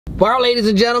Well, ladies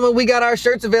and gentlemen, we got our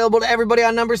shirts available to everybody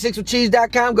on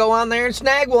number6withcheese.com. Go on there and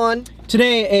snag one.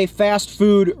 Today, a fast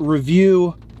food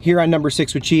review here on Number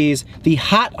 6 with Cheese, the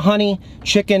Hot Honey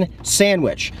Chicken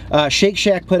Sandwich. Shake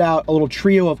Shack put out a little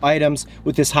trio of items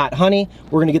with this hot honey.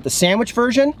 We're gonna get the sandwich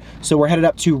version, so we're headed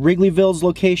up to Wrigleyville's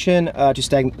location to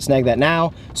snag that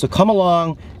now. So come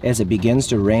along as it begins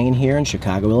to rain here in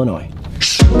Chicago, Illinois.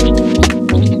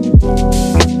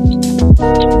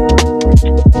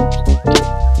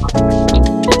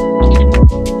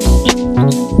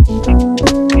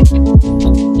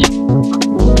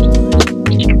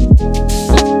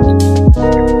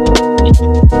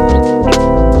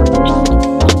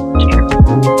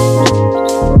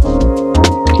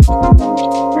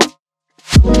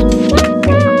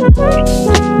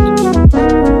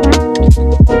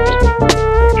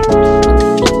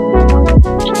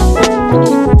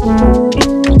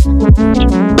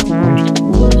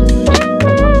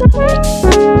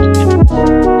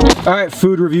 Alright,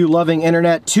 food review loving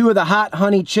internet. 2 of the hot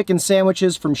honey chicken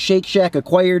sandwiches from Shake Shack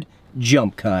acquired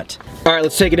jump cut. Alright,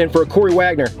 let's take it in for a Corey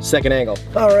Wagner second angle.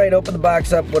 Alright, open the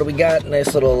box up. What do we got?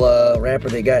 Nice little wrapper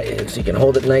they got so you can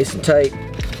hold it nice and tight.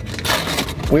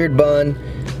 Weird bun.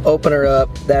 Open her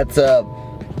up. That's a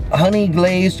honey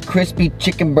glazed crispy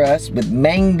chicken breast with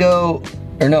mango,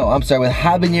 or no, I'm sorry, with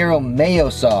habanero mayo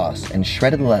sauce and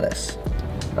shredded lettuce.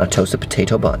 A toasted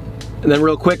potato bun. And then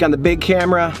real quick on the big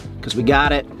camera, because we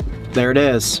got it. There it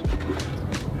is.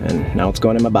 And now it's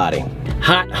going in my body.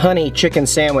 Hot honey chicken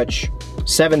sandwich,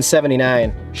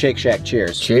 $7.79. Shake Shack,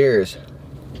 cheers. Cheers.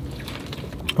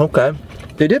 Okay.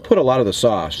 They did put a lot of the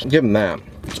sauce, give them that.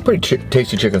 It's a pretty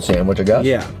tasty chicken sandwich, I guess.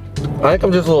 Yeah. I think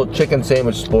I'm just a little chicken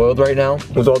sandwich spoiled right now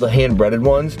with all the hand-breaded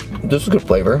ones. This is good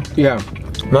flavor. Yeah.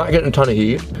 Not getting a ton of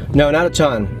heat. No, not a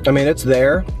ton. I mean, it's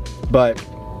there, but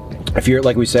if you're,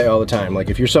 like we say all the time, like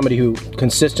if you're somebody who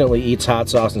consistently eats hot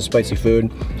sauce and spicy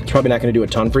food, it's probably not gonna do a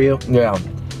ton for you. Yeah.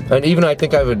 And even I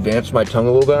think I've advanced my tongue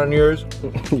a little bit on yours.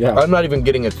 Yeah. I'm not even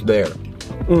getting it's there.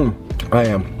 I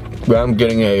am. But I'm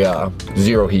getting a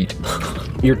 0 heat.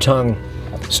 Your tongue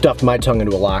stuffed my tongue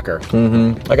into a locker.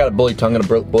 I got a bully tongue and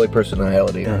a bully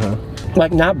personality.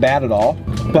 Like, not bad at all,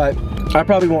 but I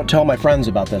probably won't tell my friends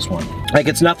about this one. Like,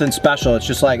 it's nothing special, it's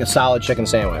just like a solid chicken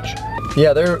sandwich.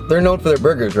 Yeah, they're known for their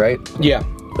burgers, right? Yeah.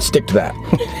 Stick to that.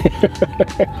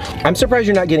 I'm surprised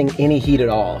you're not getting any heat at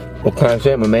all. What can I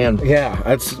say, my man? Yeah,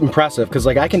 that's impressive, because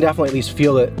like I can definitely at least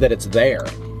feel that it's there.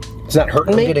 It's not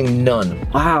hurting me? I'm getting none.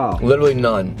 Wow. Literally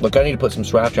none. Look, I need to put some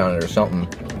sriracha on it or something.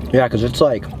 Yeah, because it's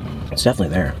like, it's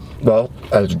definitely there. Well,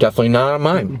 it's definitely not on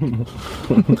mine.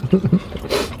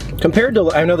 Compared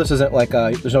to, I know this isn't like,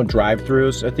 there's no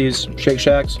drive-thrus at these Shake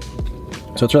Shacks,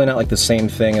 so it's really not like the same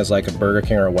thing as like a Burger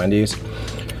King or a Wendy's.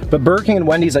 But Burger King and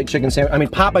Wendy's like chicken sandwich, I mean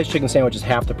Popeye's chicken sandwich is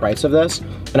half the price of this,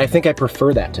 and I think I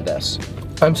prefer that to this.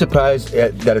 I'm surprised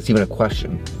that it's even a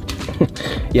question.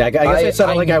 Yeah, I guess I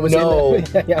sounded like I was in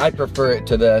it. Yeah. I prefer it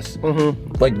to this,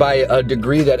 like by a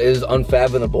degree that is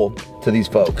unfathomable to these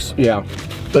folks. Yeah.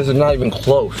 This is not even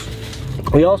close.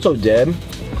 We also did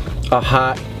a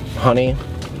hot honey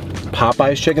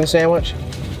Popeye's chicken sandwich.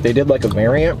 They did like a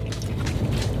variant,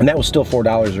 and that was still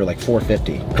 $4 or like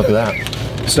 $4.50. Look at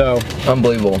that. So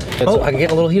unbelievable. Oh, I can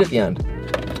get a little heat at the end.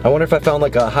 I wonder if I found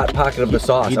like a hot pocket of the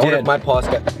sauce. I wonder if my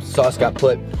sauce got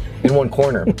put in one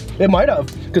corner. It might have,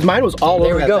 because mine was all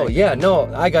over. There we go. Yeah,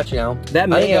 no, I got you now. That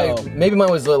mayo. Maybe mine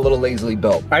was a little lazily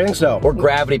built. I think so. Or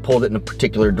gravity pulled it in a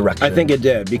particular direction. I think it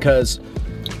did, because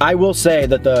I will say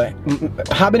that the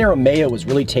habanero mayo was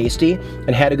really tasty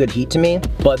and had a good heat to me,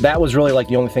 but that was really like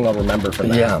the only thing I'll remember from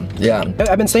that. Yeah, yeah.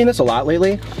 I've been saying this a lot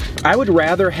lately. I would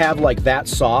rather have like that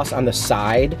sauce on the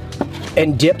side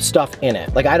and dip stuff in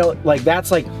it. Like I don't, like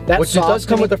that's like, that Which sauce does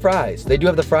come with the fries. They do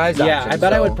have the fries option. Yeah, I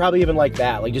bet I would probably even like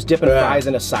that. Like just dipping fries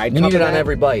in a side cup. You need it on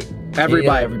every bite. Every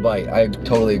bite. Every bite. I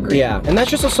totally agree. Yeah, and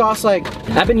that's just a sauce like,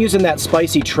 I've been using that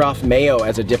spicy truff mayo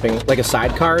as a dipping, like a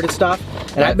side card and stuff.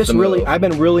 And I've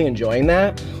been really enjoying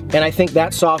that. And I think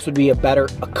that sauce would be a better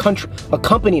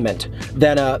accompaniment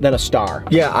than a star.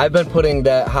 Yeah, I've been putting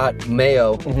that hot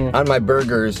mayo on my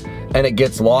burgers, and it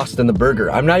gets lost in the burger.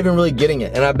 I'm not even really getting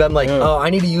it. And I've been like, oh, I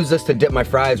need to use this to dip my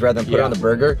fries rather than put it on the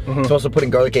burger. So I'm also putting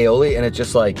garlic aioli, and it's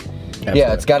just like,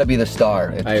 yeah, it's gotta be the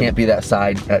star. It can't be that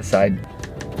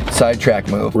sidetrack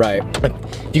move. Right.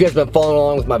 If you guys been following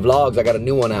along with my vlogs, I got a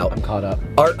new one out. I'm caught up.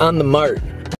 Art on the Mart.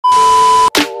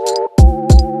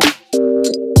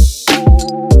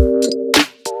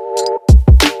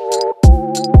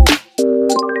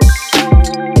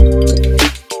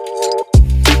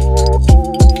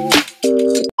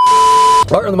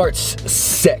 Art on the Instamart's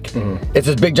sick. It's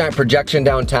this big giant projection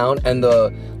downtown, and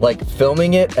the like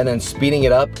filming it and then speeding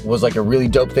it up was like a really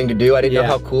dope thing to do. I didn't know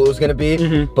how cool it was gonna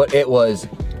be, but it was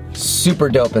super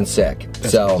dope and sick.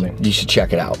 That's so amazing. You should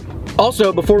check it out.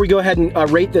 Also, before we go ahead and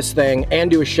rate this thing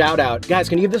and do a shout out, guys,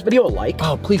 can you give this video a like?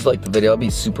 Oh, please like the video. It'd be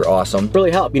super awesome.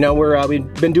 Really help. You know,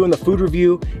 we've been doing the food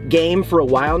review game for a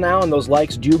while now, and those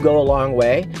likes do go a long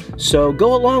way. So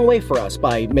go a long way for us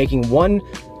by making one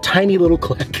tiny little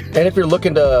click. And if you're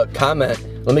looking to comment,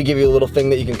 let me give you a little thing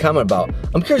that you can comment about.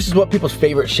 I'm curious as to what people's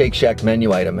favorite Shake Shack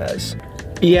menu item is.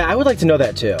 Yeah, I would like to know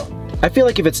that too. I feel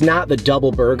like if it's not the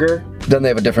double burger, then they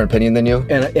have a different opinion than you.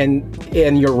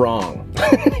 And you're wrong.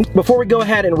 Before we go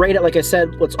ahead and rate it, like I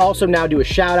said, let's also now do a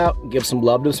shout out, give some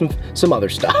love to some other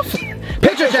stuff.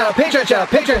 Patreon shout out, Patreon shout out,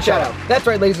 Patreon shout out. That's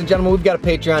right, ladies and gentlemen, we've got a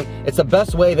Patreon. It's the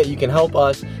best way that you can help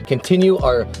us continue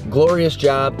our glorious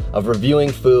job of reviewing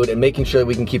food and making sure that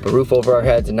we can keep a roof over our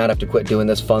heads and not have to quit doing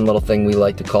this fun little thing we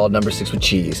like to call Number 6 with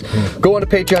Cheese. Go on to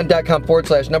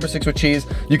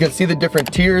patreon.com/number6withcheese. You can see the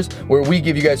different tiers where we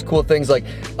give you guys cool things like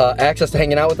access to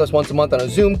hanging out with us once a month on a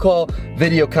Zoom call,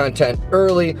 video content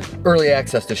early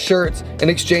access to shirts in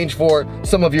exchange for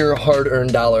some of your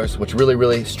hard-earned dollars, which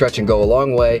really stretch and go a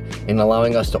long way in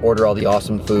allowing us to order all the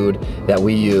awesome food that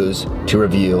we use to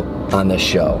review on this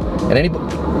show. And anybody,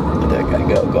 that guy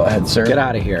go ahead, sir. Get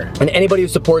out of here. And anybody who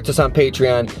supports us on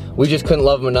Patreon, we just couldn't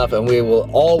love them enough, and we will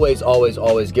always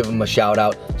give them a shout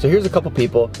out. So here's a couple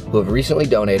people who have recently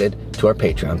donated to our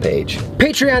Patreon page.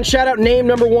 Patreon shout out name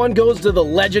number 1 goes to the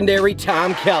legendary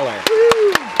Tom Keller.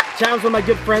 Tom's one of my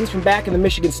good friends from back in the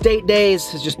Michigan State days.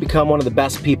 Has just become one of the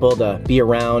best people to be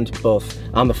around, both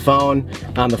on the phone,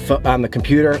 on the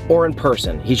computer, or in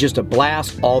person. He's just a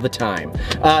blast all the time.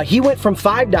 He went from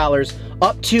 $5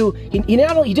 up to, he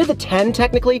did the 10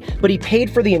 technically, but he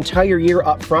paid for the entire year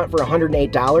up front for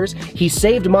 $108. He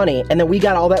saved money, and then we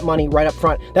got all that money right up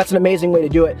front. That's an amazing way to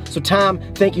do it. So Tom,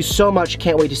 thank you so much.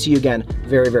 Can't wait to see you again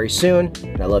very soon,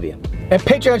 and I love you. And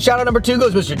Patreon shout out number 2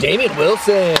 goes Mr. Damian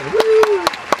Wilson. Woo!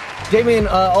 Damian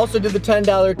also did the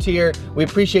 $10 tier. We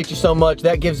appreciate you so much.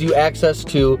 That gives you access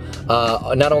to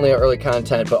not only our early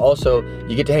content, but also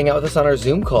you get to hang out with us on our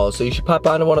Zoom calls. So you should pop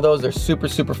onto one of those. They're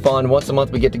super fun. Once a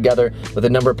month we get together with a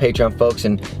number of Patreon folks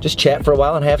and just chat for a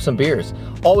while and have some beers.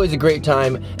 Always a great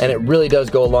time, and it really does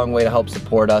go a long way to help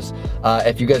support us.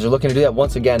 If you guys are looking to do that,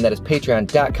 once again, that is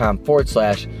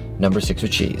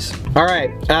patreon.com/number6withcheese. All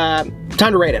right,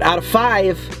 time to rate it. Out of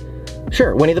 5,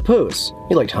 sure, Winnie the Pooh's.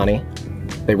 He liked honey.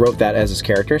 They wrote that as his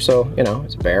character, so, you know,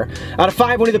 it's fair. Out of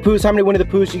 5 Winnie the Pooh's, how many Winnie the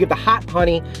Pooh's do you get the hot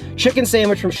honey chicken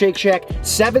sandwich from Shake Shack,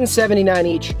 $7.79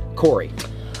 each? Corey.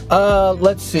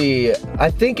 Let's see. I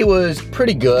think it was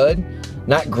pretty good.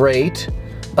 Not great.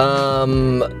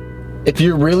 If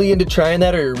you're really into trying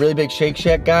that, or you're a really big Shake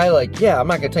Shack guy, like, yeah, I'm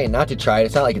not gonna tell you not to try it.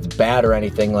 It's not like it's bad or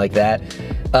anything like that.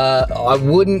 I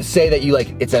wouldn't say that you,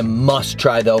 like, it's a must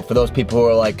try though for those people who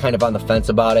are like kind of on the fence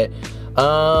about it.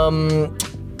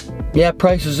 Yeah,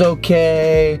 price is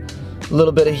okay. A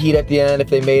little bit of heat at the end. If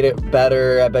they made it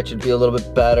better, I bet you'd be a little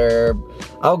bit better.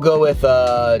 I'll go with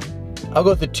the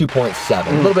 2.7,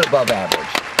 a little bit above average.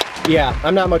 Yeah,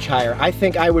 I'm not much higher. I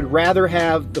think I would rather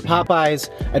have the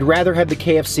Popeyes, I'd rather have the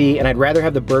KFC, and I'd rather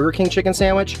have the Burger King chicken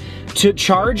sandwich. To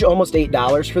charge almost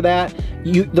 $8 for that,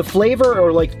 the flavor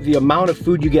or like the amount of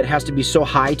food you get has to be so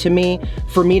high to me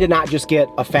for me to not just get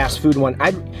a fast food one.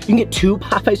 You can get 2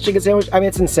 Popeyes chicken sandwiches. I mean,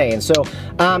 it's insane. So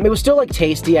it was still like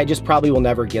tasty. I just probably will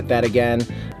never get that again.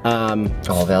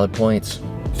 All valid points.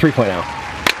 3.0.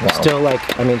 Wow. Still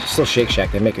like, I mean, still Shake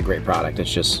Shack, they make a great product.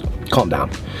 It's just, calm down.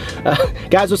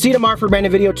 Guys, we'll see you tomorrow for a brand new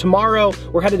video. Tomorrow,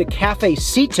 we're headed to Cafe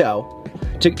Cito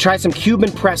to try some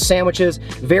Cuban press sandwiches.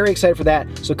 Very excited for that.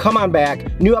 So come on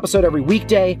back. New episode every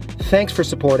weekday. Thanks for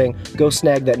supporting. Go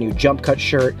snag that new jump cut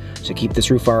shirt to keep this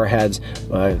roof on our heads.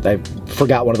 I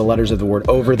forgot one of the letters of the word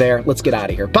over there. Let's get out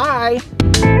of here. Bye.